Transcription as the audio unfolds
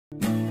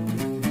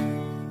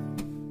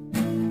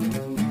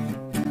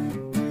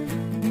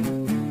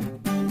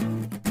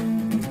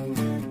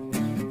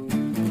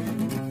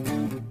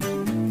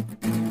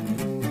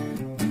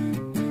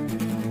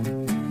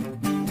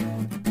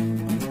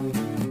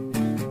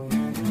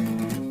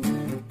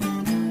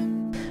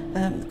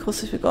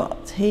courses we've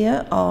got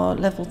here are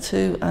level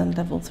 2 and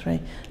level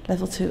 3.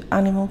 Level 2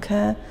 animal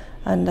care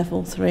and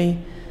level 3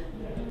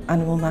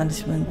 animal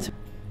management.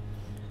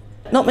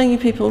 Not many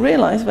people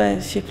realise where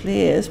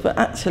Shipley is, but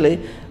actually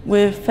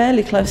we're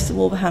fairly close to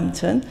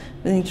Wolverhampton,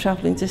 within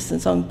travelling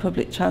distance on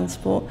public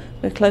transport.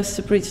 We're close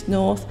to Bridge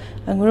North,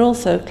 and we're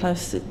also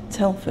close to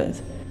Telford.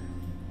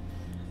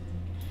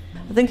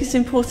 I think it's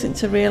important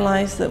to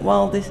realise that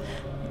while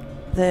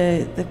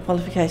the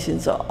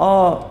qualifications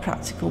are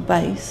practical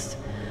based,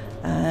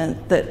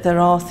 that there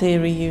are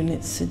theory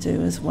units to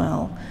do as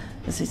well,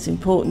 as it's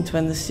important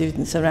when the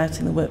students are out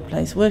in the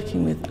workplace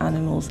working with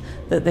animals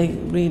that they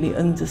really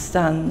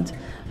understand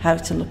how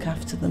to look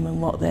after them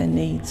and what their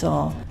needs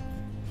are.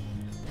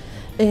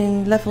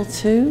 In level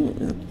 2,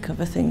 we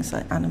cover things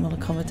like animal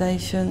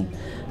accommodation,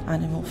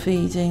 animal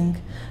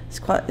feeding. It's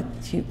quite a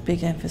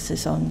big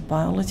emphasis on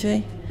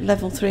biology.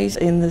 Level 3's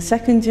in the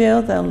second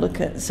year, they'll look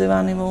at zoo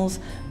animals,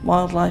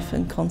 wildlife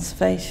and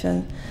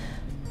conservation,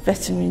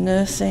 veterinary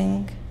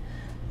nursing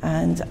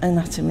and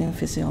anatomy and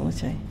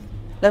physiology.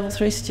 Level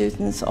 3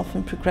 students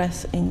often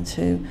progress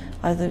into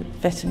either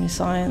veterinary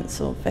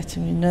science or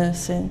veterinary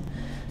nursing.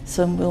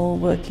 Some will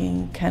work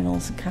in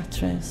kennels and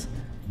catteries.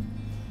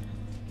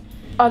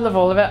 I love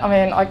all of it. I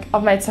mean,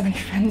 I've made so many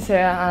friends here,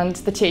 and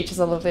the teachers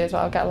are lovely as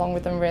well. I get along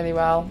with them really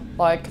well.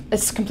 Like,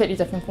 it's completely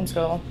different from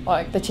school.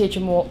 Like, they teach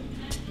you more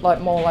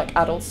like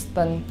adults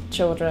than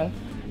children.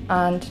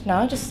 And no,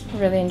 I just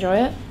really enjoy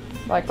it.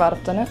 Like, glad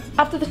I've done it.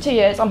 After the 2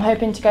 years, I'm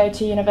hoping to go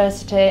to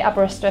university,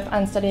 Aberystwyth,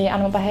 and study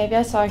animal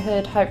behaviour, so I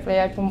could hopefully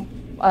open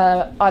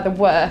either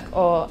work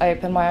or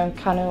open my own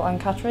kennel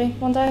and cattery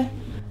one day.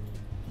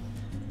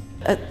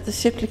 At the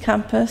Shipley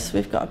campus,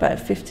 we've got about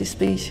 50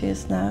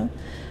 species now.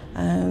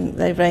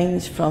 They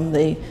range from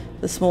the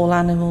small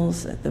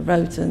animals, the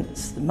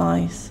rodents, the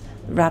mice,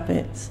 the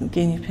rabbits and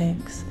guinea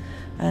pigs.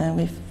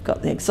 We've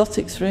got the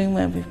exotics room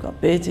where we've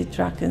got bearded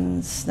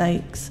dragons,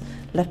 snakes,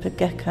 leopard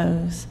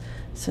geckos,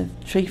 so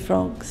tree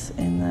frogs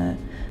in there,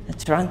 the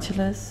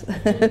tarantulas,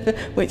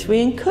 which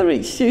we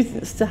encourage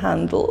students to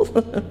handle.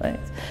 Right.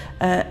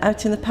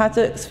 Out in the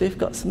paddocks, we've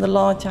got some of the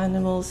large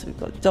animals. We've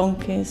got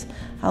donkeys,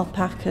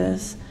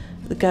 alpacas,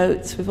 the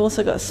goats. We've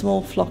also got a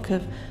small flock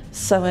of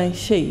Soay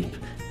sheep,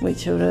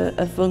 which are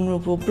a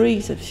vulnerable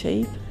breed of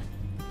sheep.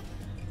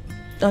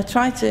 I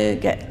try to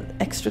get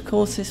extra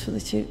courses for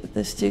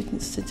the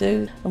students to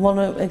do. And one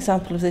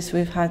example of this,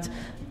 we've had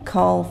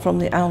Carl from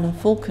the Owl and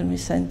Falconry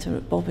Centre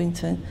at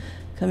Bobbington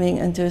come in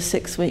and do a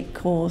 6-week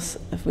course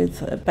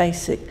with a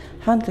basic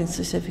handling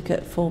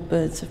certificate for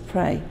birds of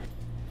prey.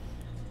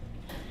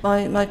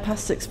 My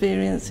past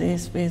experience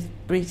is with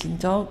breeding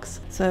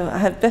dogs. So I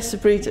had Best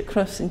of Breed at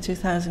Crufts in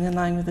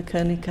 2009 with a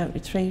curly coat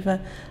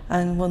retriever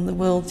and won the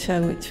World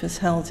Show, which was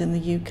held in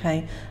the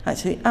UK,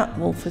 actually at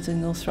Walford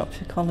and North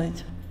Shropshire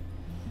College.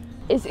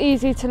 It's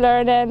easy to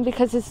learn in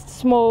because it's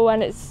small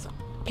and it's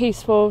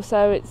peaceful,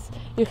 so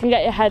you can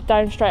get your head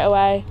down straight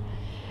away,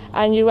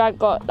 and you haven't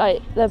got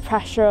like the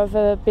pressure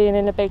of being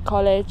in a big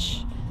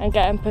college and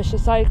getting pushed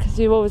aside because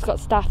you've always got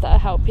staff that'll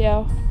help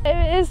you.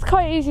 It is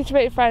quite easy to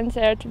make friends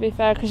here, to be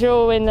fair, because you're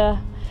all in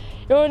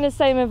the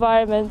same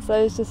environment,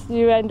 so it's just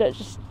you end up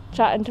just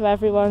chatting to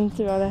everyone,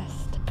 to be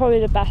honest. Probably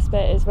the best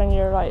bit is when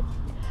you're like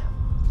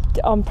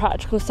on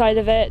practical side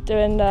of it,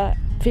 doing the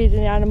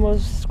feeding the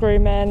animals,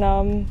 grooming.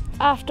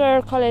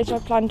 After college I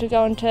plan to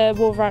go on to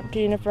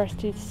Wolverhampton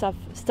University to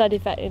study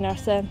veterinary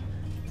nursing.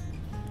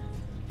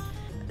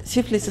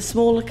 Shipley is a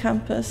smaller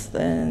campus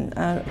than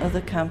our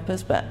other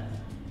campus, but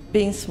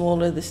being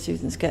smaller, the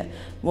students get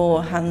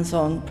more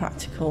hands-on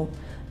practical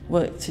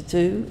work to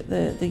do.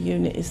 The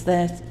unit is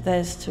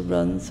theirs to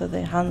run, so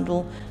they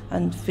handle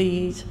and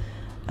feed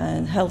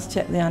and health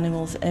check the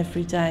animals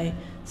every day.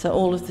 So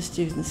all of the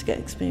students get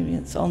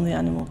experience on the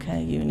animal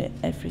care unit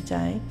every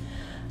day.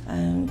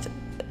 And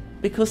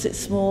because it's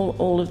small,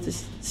 all of the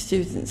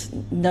students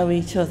know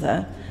each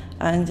other,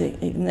 and it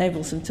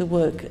enables them to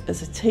work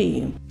as a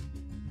team.